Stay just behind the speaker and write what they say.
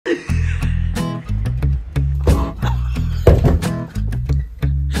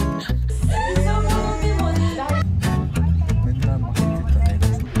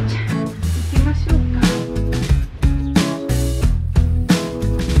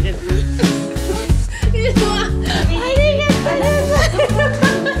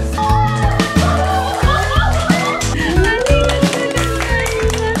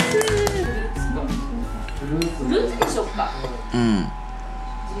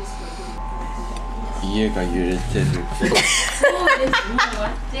이해가 유일제를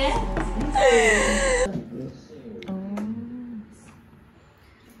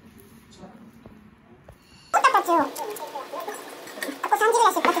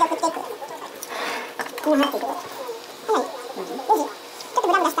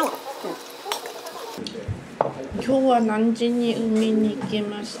今日は何時に海に行き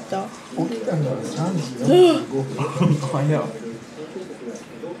ました？起きたのは3時45分。早っ。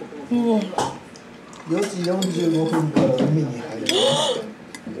4時45分から海に入りま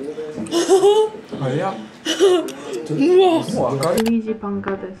した。早っ。우와. 12시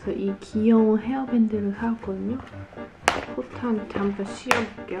반가 돼서 이 귀여운 헤어밴드를 사왔거든요. 호타한테 한번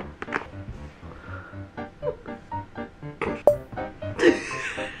씌워볼게요.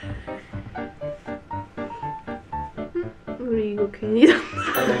 우리 이거 괜히 샀어.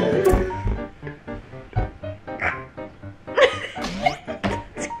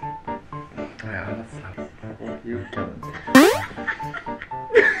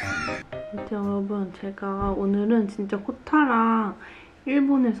 여러분, 제가 오늘은 진짜 호타랑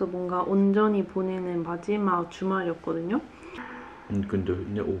일본에서 뭔가 온전히 보내는 마지막 주말이었거든요. 근데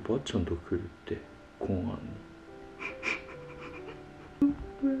내 오바찬도 그때 공항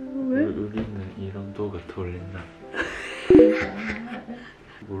왜? 우리는 이런 도가 돌린다.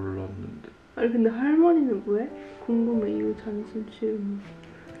 몰랐는데. 아니 근데 할머니는 왜? 궁금해. 이거 잔심 치우는.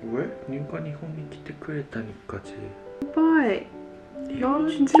 왜? 니가 일본에 来てくれた니까지. 오빠이. 나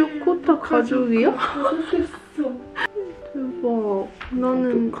진짜 코타 가족이야? 대박.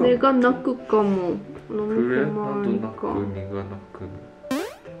 나는 내가 낚을까모. 너무 그래? 고마우니까. 나도 낚고 니가 낚으면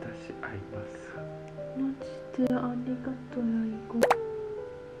다시 아이마스. 마지대 아리가또야 이거.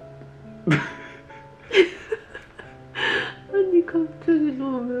 아니 갑자기 너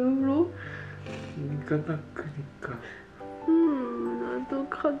왜 울어? 니가 낚으니까. 나도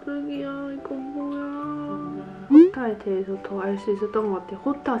가족이야. 이거 뭐야? 호타에 대해서 더 알 수 있었던 것 같아요.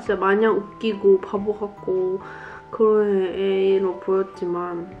 호타 진짜 마냥 웃기고 바보 같고 그런 애로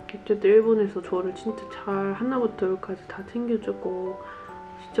보였지만 어쨌든 일본에서 저를 진짜 잘 하나부터 열까지 다 챙겨주고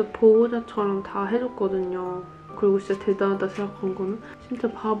진짜 보호자처럼 다 해줬거든요. 그리고 진짜 대단하다 생각한 거는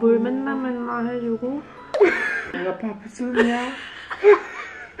진짜 밥을 맨날 해주고 내가 밥을 쓰냐?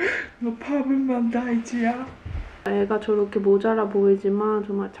 너 밥을 만다이지야? 애가 저렇게 모자라 보이지만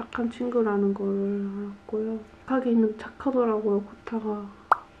정말 착한 친구라는 걸 알았고요. 착하기는 착하더라고요, 코타가.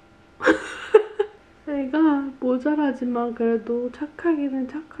 애가 모자라지만 그래도 착하기는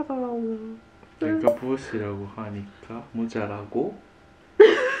착하더라고요. 내가 무엇이라고 하니까 모자라고?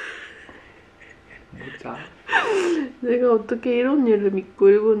 모자? 내가 어떻게 이런 일을 믿고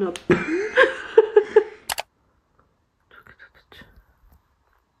일본에 왔다.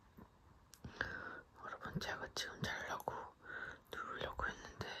 여러분, 제가 지금 자려고 누우려고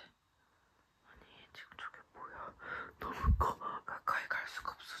했는데 아니 지금 저게 뭐야. 너무 커. 가까이 갈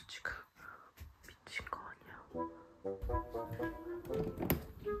수가 없어 지금. 미친 거 아니야.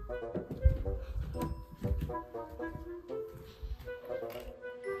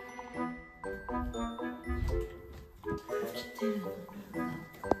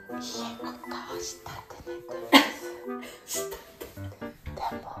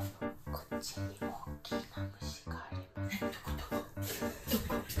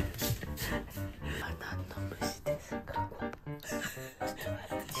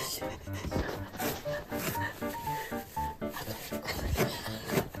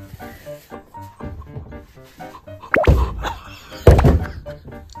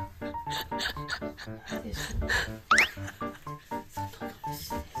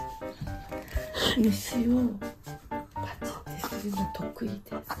虫をパチってするの得意で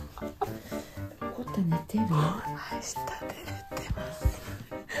す。コタ寝てる？はい、下で寝てます。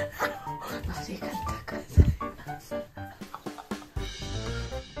ありがとうございます。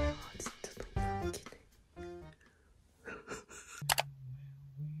ずっと元気で。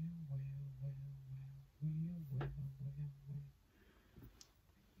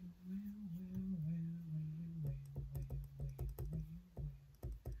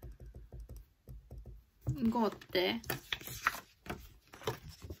이거 어때?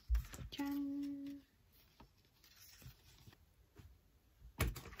 짠.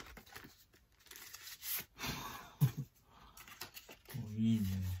 이네.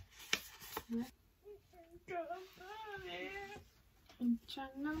 왜?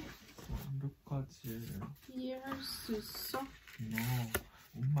 괜찮아? 완벽하지. 이해할 수 있어? 너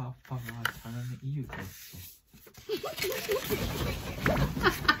엄마 아빠가 잘하는 이유가 있어.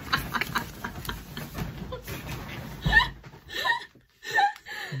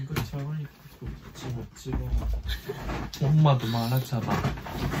 이거 잡으니까 좀 먹지 마. 엄마도 말하잖아.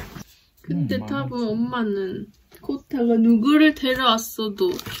 근데 답은 엄마는 코타가 누구를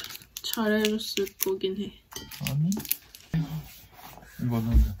데려왔어도 잘해줬을 거긴 해. 아니?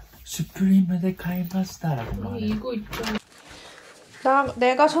 이거는 슈프림에 가이마스다라고 말해. 이거 있잖아.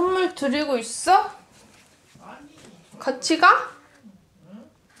 내가 선물 드리고 있어? 같이 가?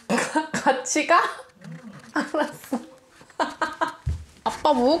 같이 가? 알았어.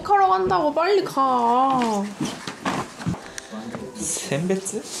 아빠 목욕하러 간다고 빨리 가. 選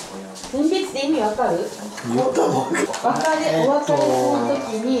別？選別って意味わかる？言ったの？お別れすると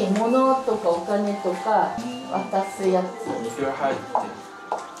きに物とかお金とか渡すやつ。水が入って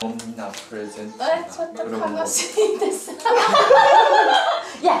みんなプレゼント。ちょっと悲しいです。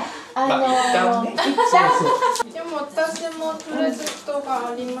いや、一旦でも私もプレゼントが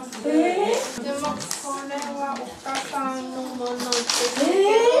あります。でもこれはお母さんのものですけ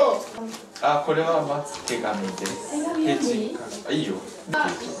ど。あ、これはまず手紙です。手紙読んでいい？あ、いいよ。一旦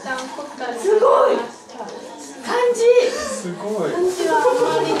答えすごい漢字。すごい。漢字はあ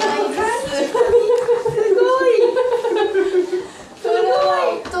まりないです。すごい。これは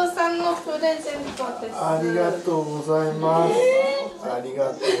お父さんのプレゼントです。ありがとうございます。ありが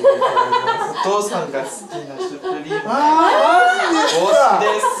とうございます。お父さんが好きなシュプリーム。あー、マジですか？推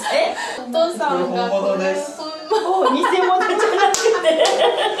しです。お父さんがこれ本物です。もう偽物じゃなくて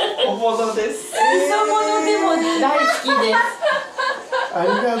本物です。偽物でも大好きです。あり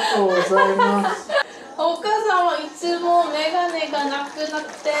がとうございます。お母さんはいつもメガネがなくなっ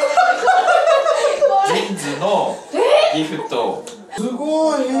てジーンズのギフト。す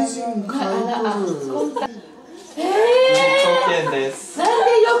ごい、レジン買い取る。証券です。なんで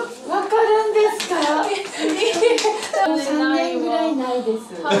わかるんですか？3年ぐらいないです。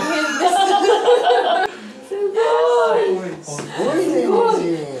す大変です。すごい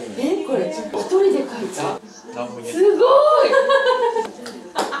ね、レジン。これ一人で書いた？何も言えない。すごい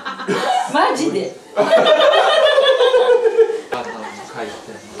マジであ、何も書いて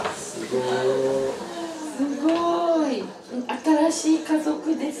ます。すごい。すごい新しい家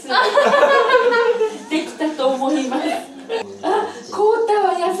族ですできたと思います。あ、コウタ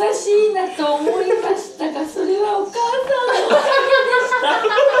は優しいなと思いましたが、それはお母さんのおかげでした。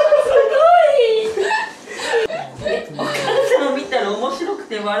すごいお母さんを見たら面白く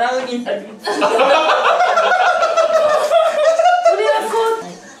て笑うになるそれは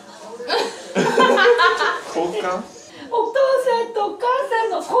交換？お父さんとお母さん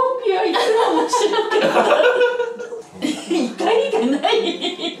のコンビはいつも面白い怒りがない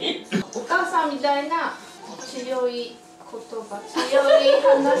お母さんみたいな強い言葉、強い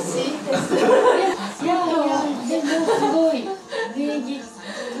話です。いやでもすごい礼儀正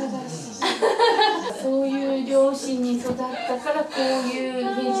しいそういう両親に育ったからこういう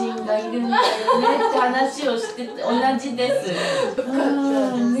美人がいるんだよねって話をしてて同じです。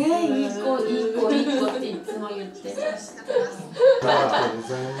ね、いい子っていつも言ってました。ありがとうござ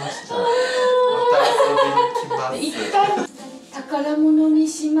いました。また遊びに来ます。一旦宝物に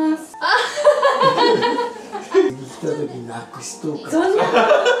します。来た時なくしとうか。な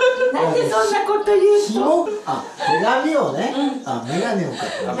んでそんなこと言うの？あ、手紙をね。あ、メガネを買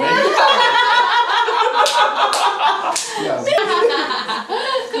った。いや、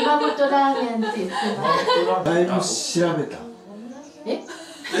熊本ラーメンって言ってます。だいぶ調べた。え？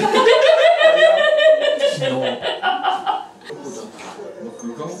昨日。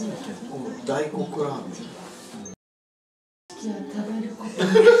大黒ラーメン。じゃあ食べること一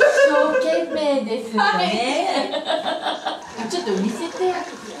生懸命ですよね。ちょっと見せて。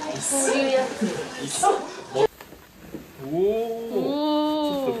そういうやつ。おお。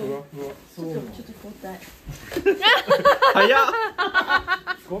ちょっとふわふわ。ちょっと交代。早っ。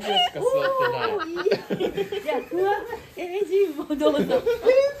5秒しか座ってない。じゃあふわレジンもどうぞ。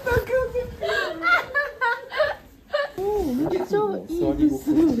めっちゃいいです。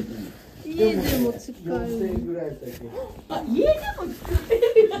家でも使える。あ、家でも使え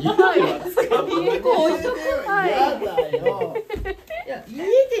る。家で置いとく。はい。いや、家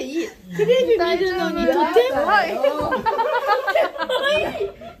でいい。テレビ見るのにとてもはい。とても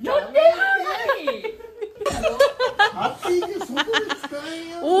いい。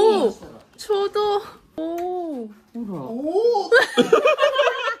おお、ちょうど。おお、ほら。おお。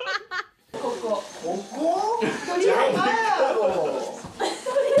ここ。とりあえず。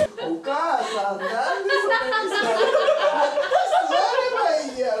お母さん、なんでそれに座ればい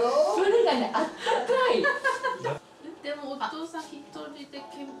いやろ。それがね、あったかい。でもお父さん一人で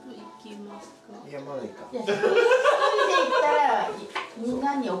キャンプ行きますか？いや、まだいいか。いや、一人で行ったらみん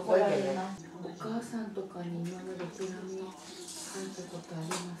なに怒られます。お母さんとかに今まで手紙書いたことあり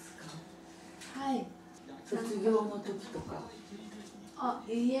ますか？はい、卒業の時とか。あ、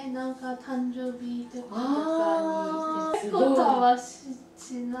家なんか誕生日とかにすごいことはし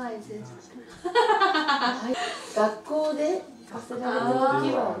ないです。学校でさせられた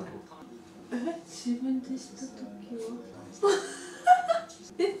時は自分でした時は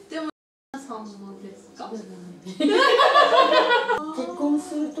でもさんもですか？結婚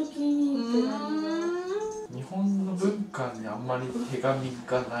する時に手紙が。日本の文化にあんまり手紙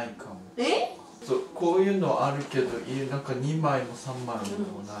がないかも。え？そう、こういうのあるけど、なんか2枚も3枚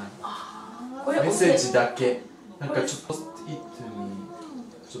もない。メッセージだけ。なんかちょっとポストイットに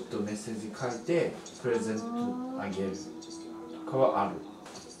ちょっとメッセージ書いてプレゼントあげるとかはある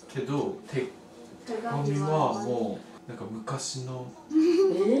けど、手紙はもうなんか昔の文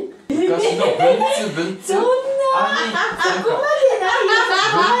通。そんなそこまでな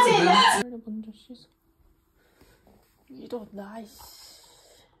いよ。먼저 씻어. 일어나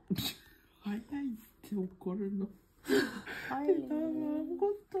이씨. 하이라이트 옷 고르노. 빨리. 나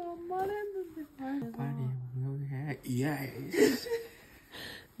아무것도 안 말했는데 빨리 해. 예.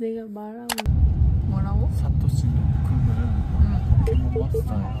 내가 말하면 뭐라고? 사토시노 꿈은 포켓몬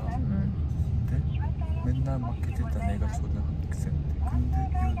마스터야. 근데 맨날 막히겠다. 내가 초등학생인데.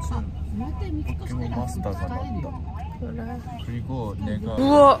 근데 요즘 포켓몬 마스터가 나온다. 그래. 그리고 내가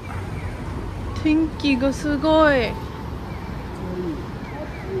우와.天気がすごい。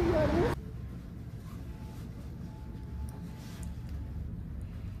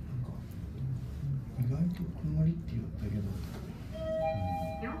意外と曇りって言ったけど。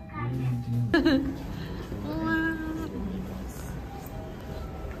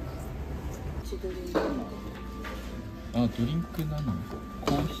아, 드링크는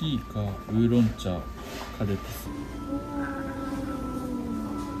코히가 우롱차 카레피스.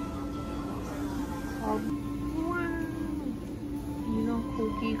 이런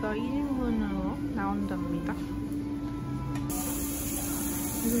고기가 1인분으로 나온답니다.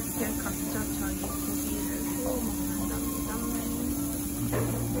 이렇게 각자 자기 고기를 구워 먹는답니다.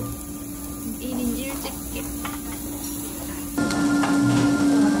 1인 1집게.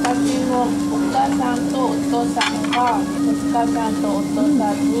 私もお母さんとお父さんがお母さんとお父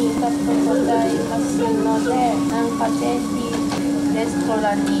さんにがとうございますので、なんかぜひレストラ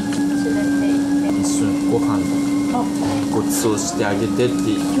ンに連れて行って一緒にご飯ごちそうしてあげてって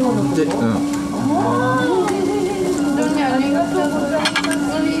言って、本当にありがとうございます。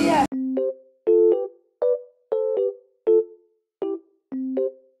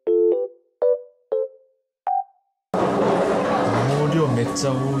量めっちゃ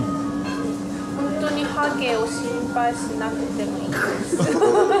多い。本当にハゲを心配しなくてもいいです。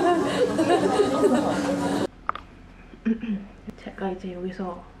제가 이제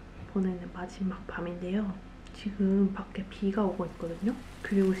여기서 보내는 마지막 밤인데요. 지금 밖에 비가 오고 있거든요.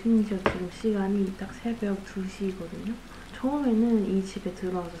 그리고 심지어 지금 시간이 딱 새벽 2시거든요. 처음에는 이 집에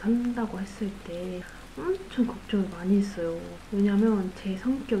들어와서 산다고 했을 때 엄청 걱정을 많이 했어요. 왜냐면 제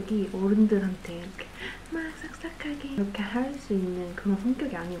성격이 어른들한테 이렇게 막 싹싹하게 이렇게 할 수 있는 그런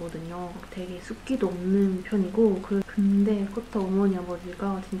성격이 아니거든요. 되게 숫기도 없는 편이고 근데 그렇다 어머니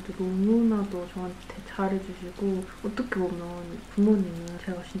아버지가 진짜 너무나도 저한테 잘해주시고 어떻게 보면 부모님은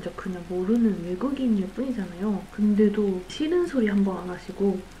제가 진짜 그냥 모르는 외국인일 뿐이잖아요. 근데도 싫은 소리 한 번 안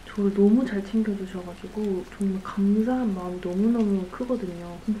하시고 저를 너무 잘 챙겨주셔가지고 정말 감사한 마음이 너무너무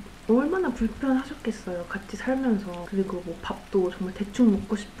크거든요. 얼마나 불편하셨겠어요, 같이 살면서. 그리고 뭐 밥도 정말 대충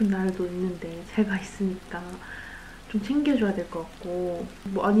먹고 싶은 날도 있는데 제가 있으니까 좀 챙겨줘야 될 것 같고,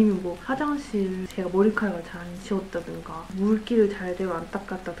 뭐 아니면 뭐 화장실 제가 머리카락을 잘 안 치웠다든가 물기를 잘대로 안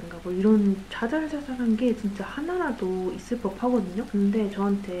닦았다든가 뭐 이런 자잘자잘한 게 진짜 하나라도 있을 법하거든요. 근데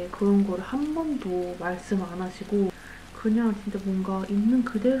저한테 그런 거를 한 번도 말씀 안 하시고 그냥 진짜 뭔가 있는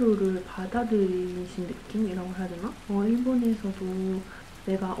그대로를 받아들이신 느낌이라고 해야 되나? 일본에서도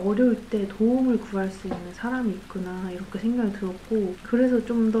내가 어려울 때 도움을 구할 수 있는 사람이 있구나 이렇게 생각이 들었고, 그래서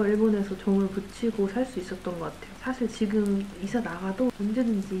좀 더 일본에서 정을 붙이고 살 수 있었던 것 같아요. 사실 지금 이사 나가도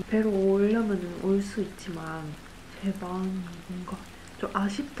언제든지 배로 오려면 올 수 있지만 제 마음이 뭔가 좀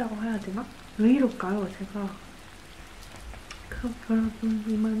아쉽다고 해야 되나? 왜 이럴까요, 제가? 그럼 여러분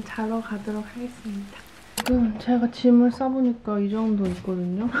이만 자러 가도록 하겠습니다. 지금 제가 짐을 싸보니까 이 정도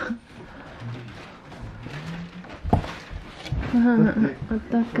있거든요.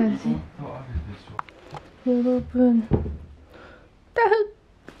 어떡하지? 여러분 딱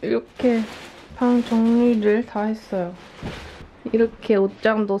이렇게 방 정리를 다 했어요. 이렇게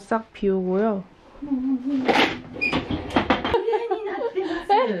옷장도 싹 비우고요.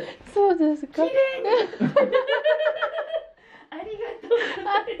 そうですか? ありがとう。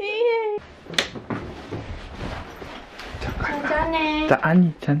 짠짠해.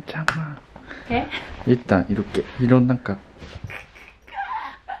 아니 잠깐만. 일단 이렇게 이런なんか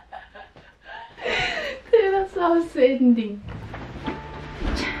테라스 하우스 엔딩.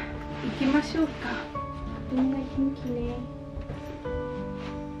 자, 이기마쇼우까. 민나 힘기네.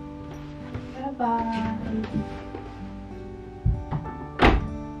 바이바이.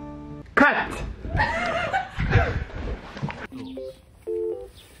 컷!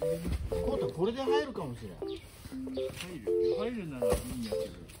 これで入るかもしれない。入るならいいんやけ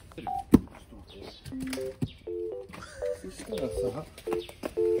ど。そしたらさ、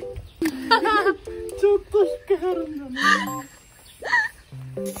ちょっと引っかかるんだね。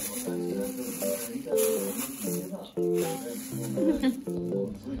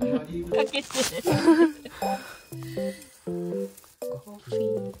かけて。コーヒー。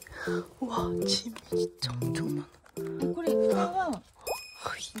うわ、チーム진짜 엄청 많아. これ蓋はよ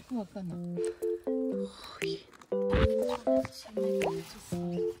くわかんない。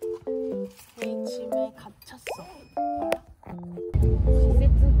집에 갇혔어.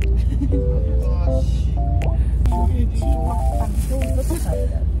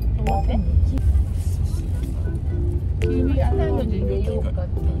君あないので入れようかって。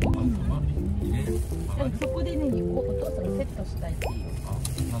そこでね、お父さんがセットしたいっていう。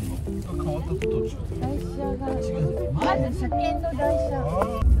何の？変わったとどっち？台車がまず車検の台車。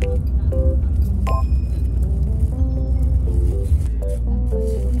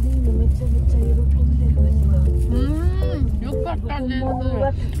めちゃめちゃ喜んでる。よかったです。本は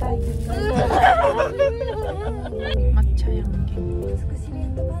高いです。抹茶やんけ。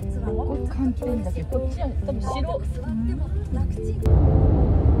これ寒天だけど、こっちは多分白。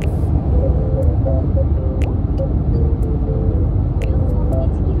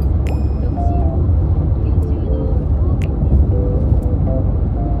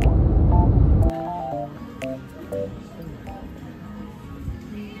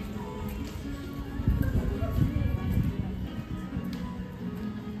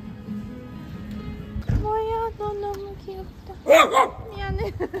뭐야, 너 너무 귀엽다. 미안해.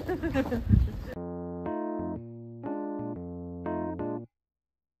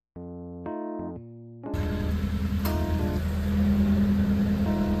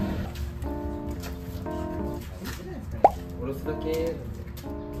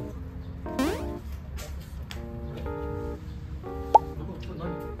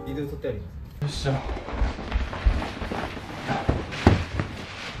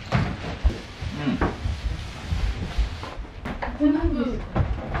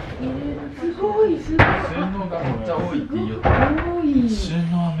収納がめっちゃ多いって言うよ。収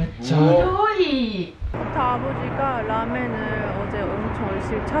納めっちゃ多い。 아버지가 라멘을 어제 엄청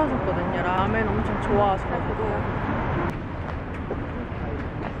열심히 찾아줬거든요. 라멘 엄청 좋아하셔가지고.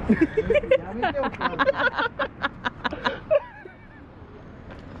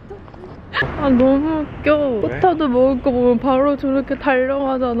 아 너무 웃겨. 호타도 먹을 거 보면 바로 저렇게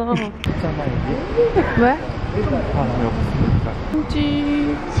달려가잖아. 왜?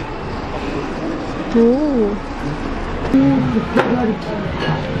 지. 오.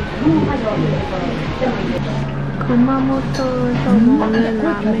 구마모토에서 먹는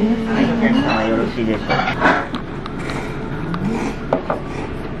라멘.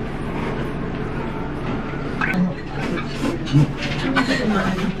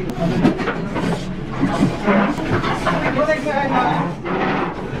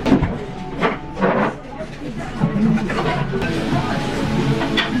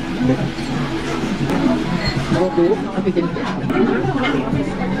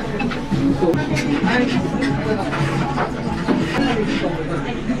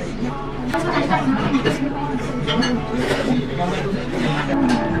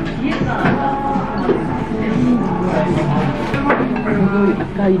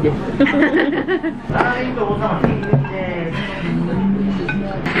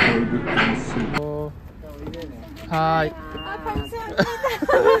 하이. 아, 감사합니다.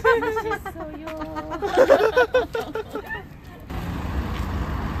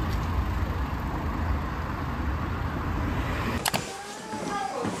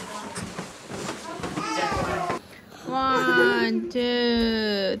 One,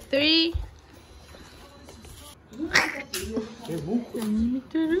 two, three.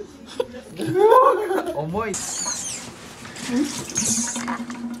重い。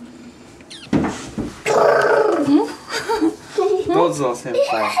どうぞ先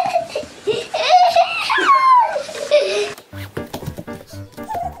輩。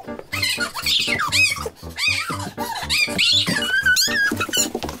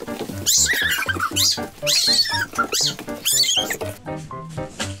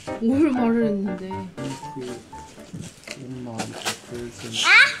뭘 말을 했는데. 엄마한테 프레젠트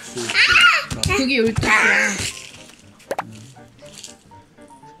그게 12시야.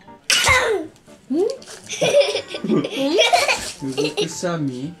 응? 누구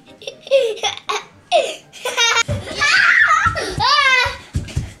쿠샤미?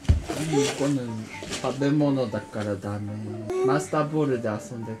 이거는 食べ物だからダメ。マスターボールで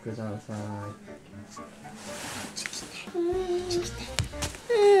遊んでください。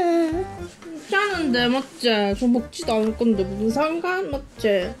 짜는데 맞지? 저 먹지도 않을 건데 무슨 상관?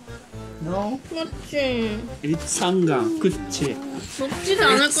 맞지? No? 맞지? 일상간, 그치? 먹지도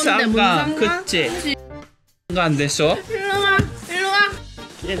않을 건데 무슨 상관? 그치? 상관 되셔? 일로와 일로와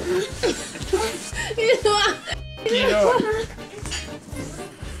일로와 길어.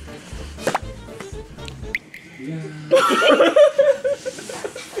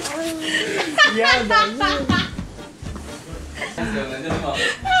 야, 나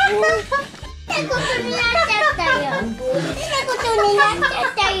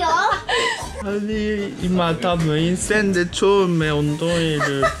아니 이마 다음에 인센데 처음에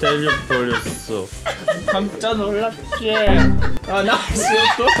엉덩이를 때려버렸어. 깜짝 놀랐지? 아 나왔어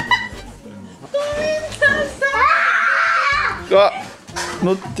또? 아,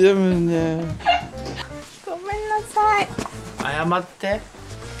 너 때문에. 고멜나사이. 謝って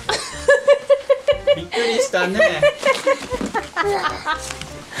びっくりしたね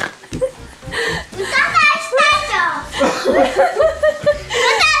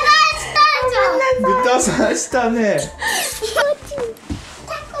豚さんしたね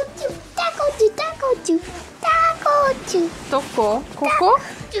どこ？ここ？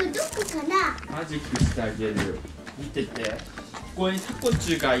マジックしてあげるよ見ててここにタコ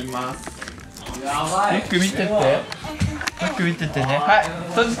チュがいますやばいよく見ててよく見ててねはい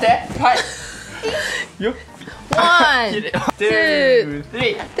閉じてはいよっワン、ツー、ス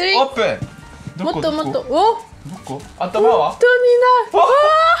リー、スリーオープンもっともっと、お、どこ頭は本当にない。わあ、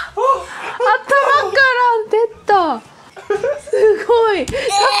頭から出た。すごい。タコ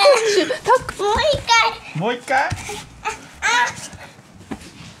チュ、もう一回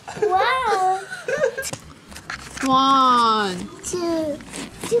ワン、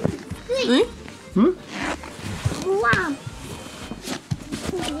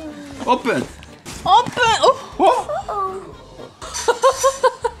オープンオープン。お、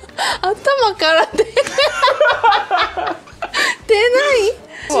頭から出ない。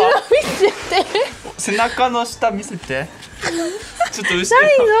後ろ見せて。背中の下見せてちょっと後ろ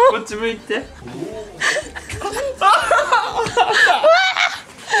こっち向いて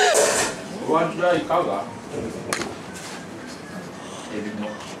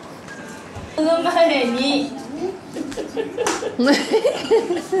その前に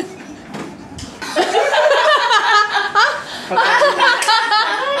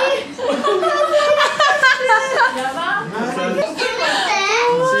やば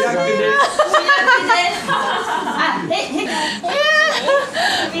主役です。あ、あり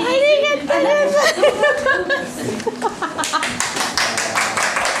がとう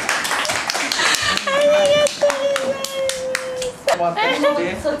ございます。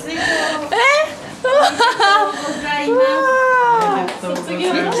卒業。ございます。卒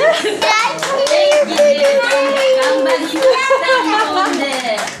業。頑張りました日本で。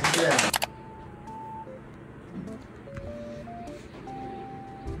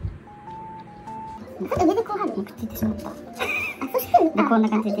上で後半にくっついてしまった。あ、そしてでこんな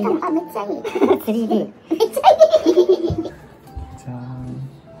感じでいい。あ、めっちゃいい。3D。めっちゃいい。 짠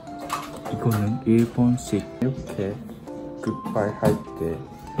이거는 일본식 이렇게 굿바이 할 때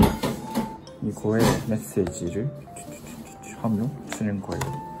이거에 메시지를 하면 주는 거예요.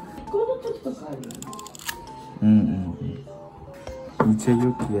 이제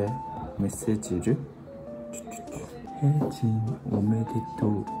여기에 메시지를 해진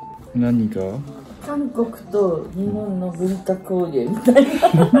오메데토何が 韓国と日本の文化交流みたいな。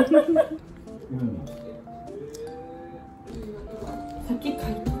先書いて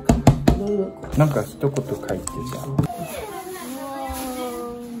なんか一言書いてじゃん。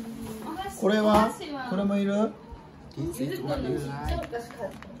これはこれもいる自分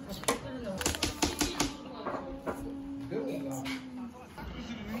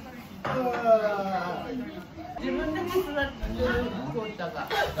でも育てるコータが。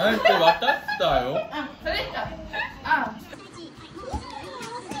なんて渡ったよ。あ、それか。あ。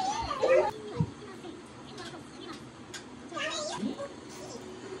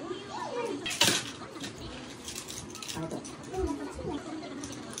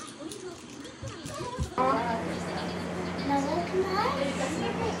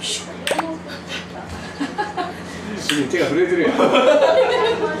手が震えてるやん。お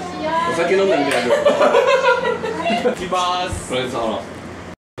酒飲んだみたいな。行きます。これさ、ほら。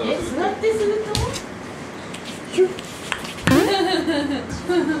座ってする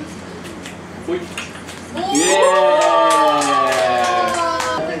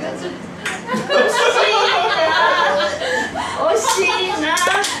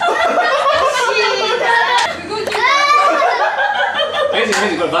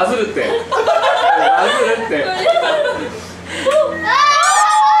これバズるってバズるって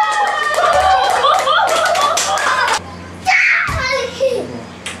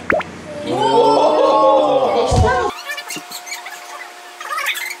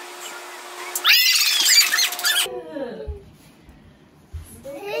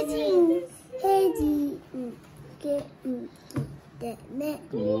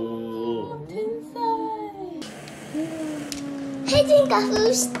ヘジンが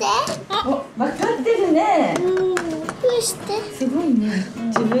封して。分かってるね。封して。すごいね。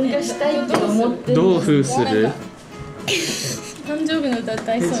自分がしたいと思ってる。どう封する？誕生日の歌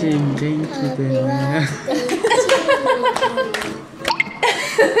歌いそう。ヘジン元気でね。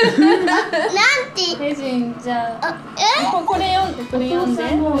なんて。ヘジンじゃあ。これ読んでこれ読んで。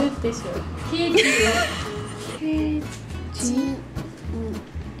どうでしょう。ケーキを。ヘジン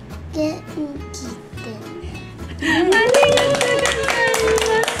元気で。ありがとうございま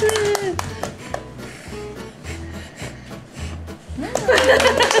す。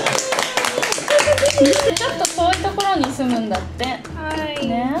ちょっと遠いところに住むんだって。はい。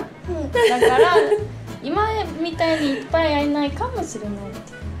ね。だから今みたいにいっぱい会えないかもしれない。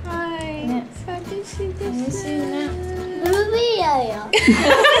はい。ね。寂しいです。寂しいね。ブルーベリーよ。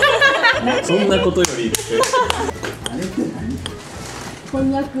そんなことよりってあれって何？こ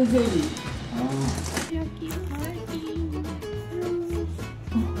んにゃくゼリー。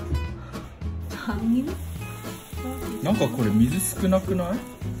なんかこれ水少なくない？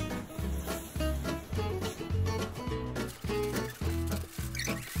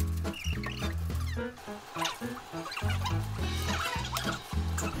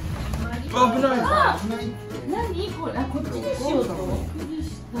危ない。何これ？あ、こっちにしようと。びっくり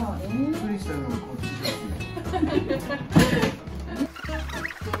した。びっくりしたのはこっちですね。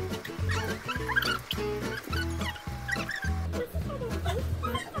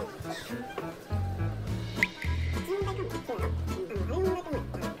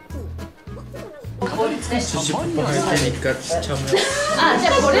尻尾生えてみっかちちゃう。あ、じゃ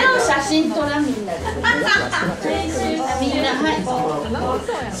あこれを写真撮らみんなで。みんなはい。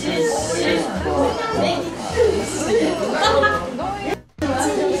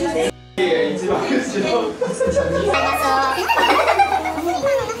一番後ろす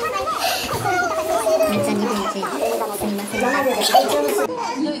みません。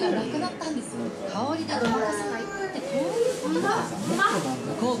匂いがなくなったんですよ。香りでごまかさないってこういうことですよね。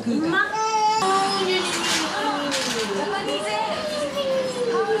航空間。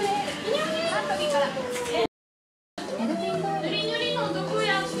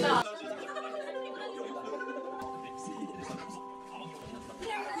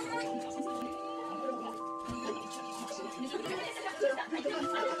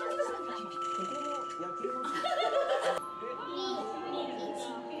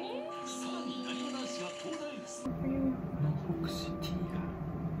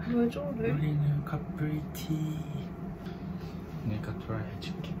왜 저래? 우리는 카프리티. 내가 트라이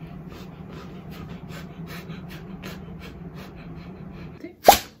해줄게.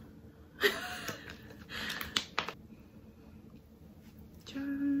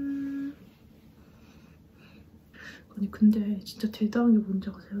 짠. 아니 근데 진짜 대단한 게 뭔지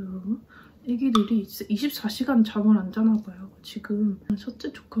아세요, 여러분? 애기들이 진짜 24시간 잠을 안 자나 봐요. 지금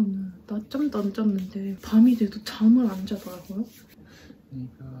첫째 조카는 낮잠도 안 잤는데 밤이 돼도 잠을 안 자더라고요.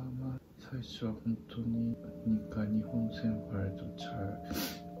 네가 아마 사실本当に日本生活と잘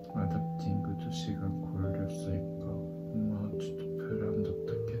アダプティングと시간 걸렸으니까まあちょっと不安だっ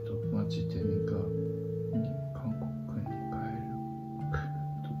たけどマジで네가韓国に帰る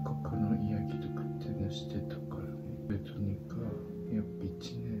とかのイヤギと그때는してたからね。그래도 네가約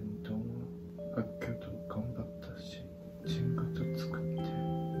1年동안 학교도頑張ったし친구도作って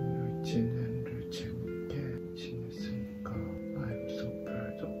1年를 재밌게 지냈으니까 I'm so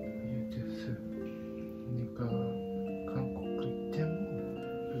proud of youです。네가韓国行っても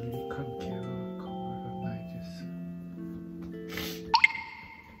우리関係は変わらないです。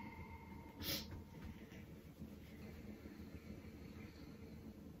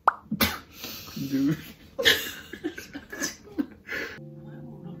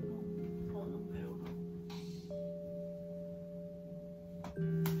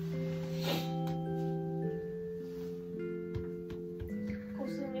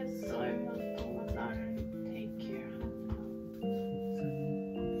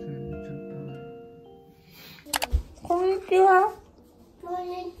こんにちは。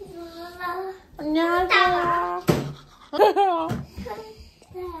안녕하세요.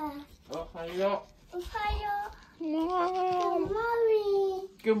 おはよう。おはよう。マミ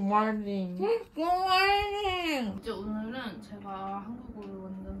ー。Good morning. Good morning. 이제 오늘은 제가 한국으로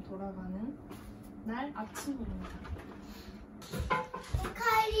완전 돌아가는 날 아침입니다.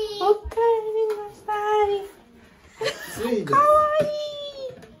 오카에리. 오카에리 나사리. 가와이.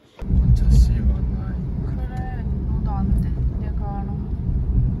 그래, 너도 안 돼. 내가 알아.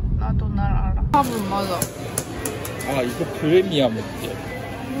 나도 날 알아. 밥은 맞아. 아 이거 프리미엄인데.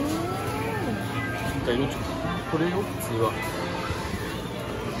 그러니까 이거 그래요? 지와.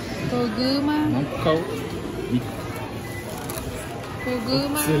 고구마. 난카오.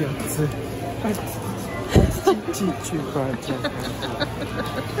 고구마.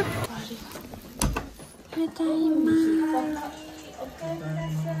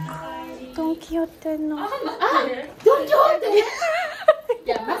ドンキホーテの。ドンキホーテい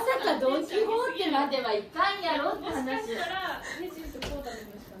や、まさかドンキホーテまではいかんやろって話。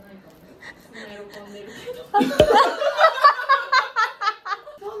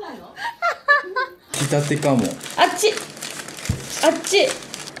そうなの？来たてかも。あっちあっち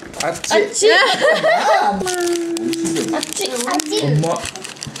あっち。あっちあっち。うまっ。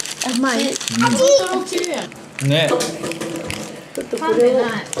甘い。ね。ちょっとこれを。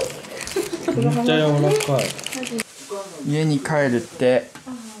めっちゃ柔らかい。家に帰るって。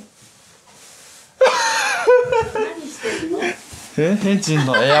エンジン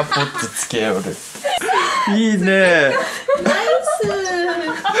のエアポッツつけよる。いいね。ナイス。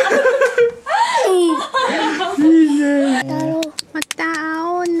いいね。また会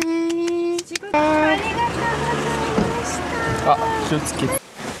おうね。ありがとうございました。あ、気をつけて。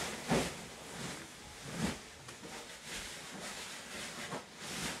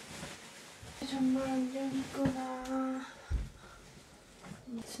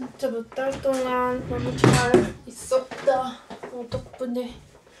 진짜 몇 달 동안 너무 잘 있었다. 너 덕분에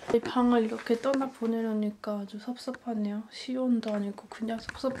방을 이렇게 떠나 보내려니까 아주 섭섭하네요. 시온도 아니고 그냥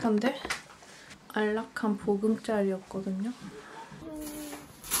섭섭한데 안락한 보금자리였거든요.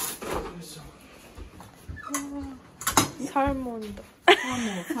 살몬다.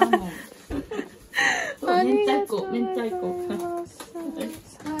 사모明太子明太子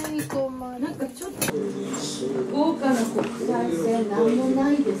最後までなんかちょっと豪華な国際線なんも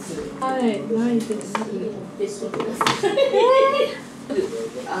ないです。はいないです。でしてください。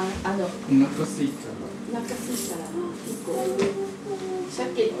あのお腹すいたら。お腹すいたら結構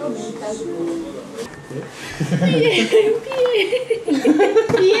鮭と明太子。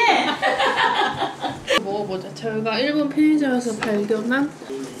피해. 먹어보자. 저희가 일본 편의점에서 발견한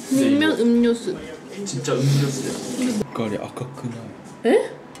냉면 음료수. 진짜 음료수야. 색깔이 아깝구나. 에?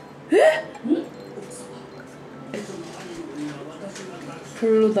 에?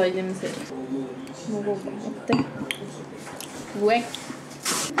 별로다 이 냄새. 먹어봐. 어때? 왜?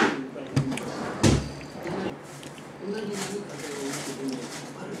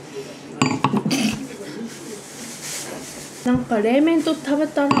 뭔가 라멘도 食べ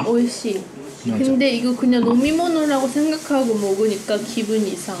たら 美味しい. 근데 이거 그냥 노미모노라고 생각하고 먹으니까 기분이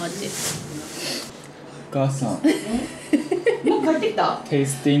이상하지. お母さん、もう帰ってきた。テイ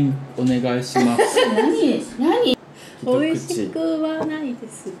スティングお願いします。何？美味しくはないで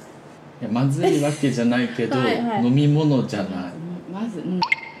す。いやまずいわけじゃないけど、はいはい飲み物じゃない。まず、飲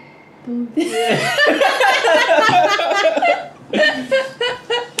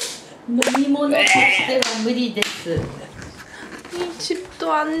み物としては無理です。 이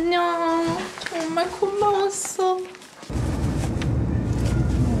집도 안녕. 정말 고마웠어. 大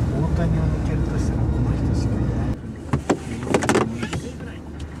谷を抜けるとしたらこの人しかいない。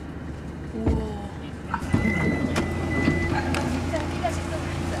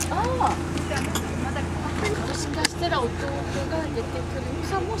もしかしたら弟が出てくる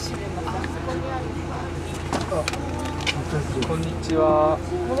かもしれません。そこにある。こんにちは。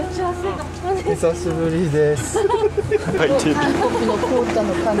久しぶりです。韓国のコータ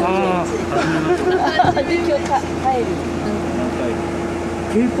の彼女。で今日帰る。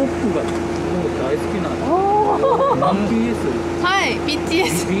K-POP がもう大好きなんです。BTS。はい、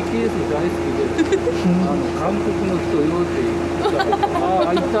BTS。BTS 大好きで、韓国の人よって言ったら、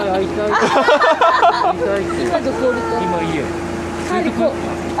会いたい会いたい会いたいって。今どこおると？今家。帰る子。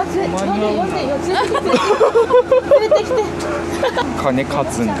あ、呼んでよ。連れてきて。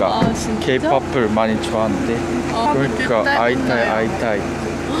 카네카츠가 K-POP을 많이 좋아하는데 그러니까 아이타이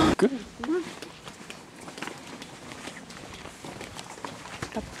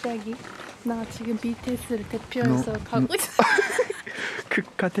갑자기 나 지금 BTS를 대표해서 가고 있어.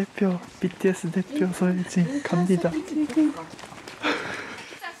 국가 대표 BTS 대표 소혜진 갑니다.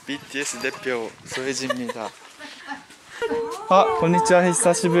 BTS 대표 소혜진입니다. 아, konnichiwa,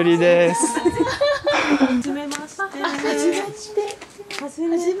 久しぶりです. はじめまして。は初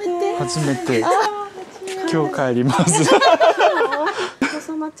めて今日帰ります。お子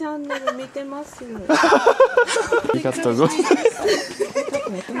様チャンネル見てます。ありがとうございます。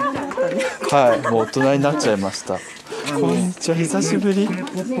はい、もう大人になっちゃいました。こんにちは、久しぶり。ポ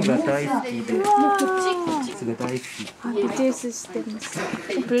ップが大好きで、こっちが大好き。BTS してます。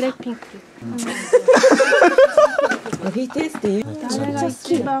ブレイピンク。BTS っていう誰が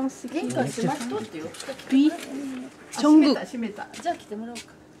一番好き？玄関閉まっとってよ。ジョング。閉めた。じゃあ来てもらおうか。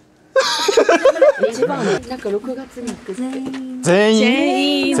一番なんか6月に行く全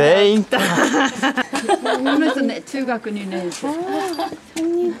員だ。この人ね、中学2年生。こ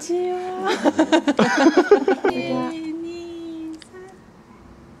んにちは。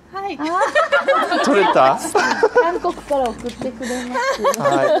はい。取れた？韓国から送ってくれます。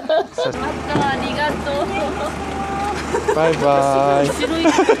はい。ありがとう。バイバイ。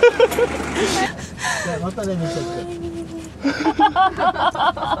またね、見ちゃって。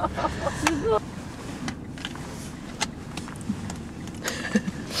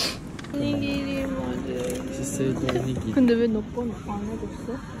근데 왜 너 번 안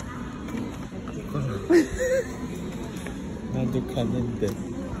해줬어? 나도 가는데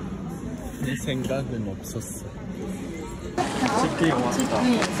내 생각은 없었어. 치킨 왔다.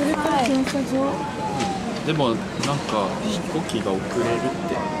 슬퍼 진짜 좋아. でもなんか飛行機が遅れるって。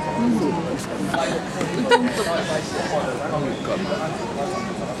うどんとか。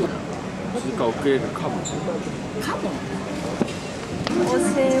それか遅れるかも。かも。お世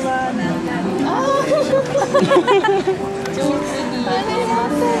話になります。上手にやってま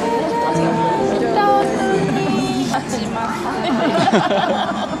す。上手に待ちます。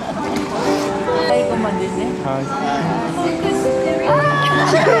最後までね。はい。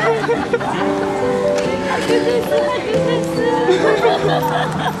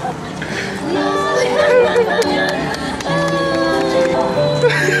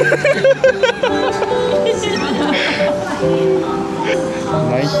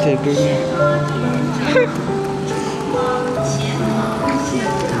泣いてるね。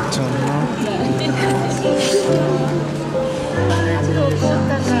ちゃんな。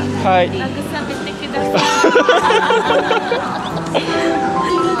はい。慰めてください。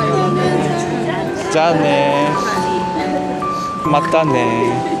じゃあね。また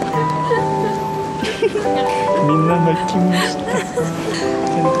ね。みんな泣きました。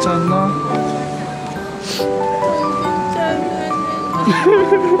けんちゃんな。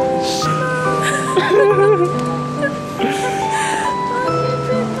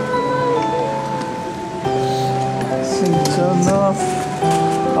しんちゃんな。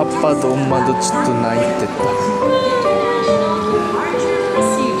アッパと엄마도ちょっと泣いてた。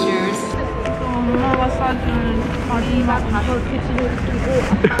엄마가 사준 다리가 다섯 개씩을 끼고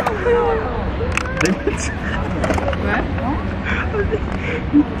왜?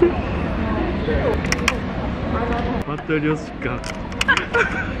 마트리ョシカ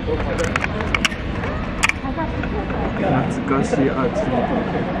懐かしい味。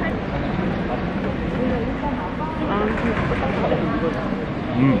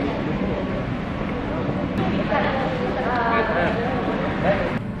うん。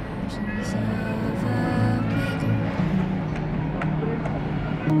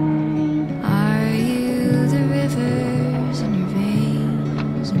Are you the rivers in your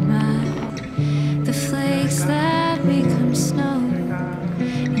veins and mine? The flakes that become snow,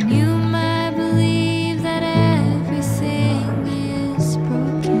 and you might believe that everything is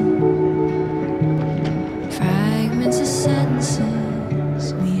broken. Fragments of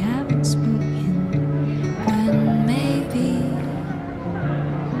sentences we haven't spoken, but maybe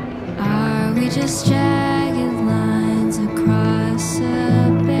are we just jagged lines across a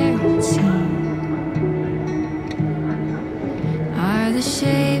barren sea? Are the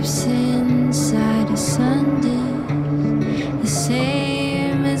shapes inside a sunday the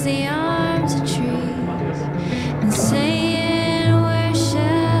same as the arms of trees, and saying we're a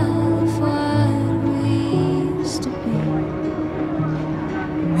shell of what we used to be?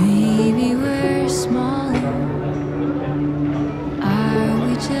 Maybe we're smaller. Are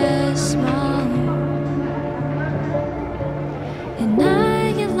we just smaller? And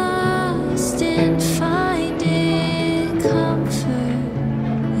I get lost in finding comfort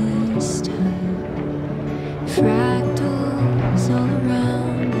this time. Fractals all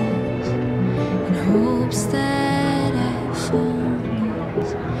around us, in hopes that I found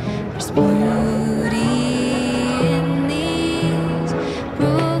us. There's beauty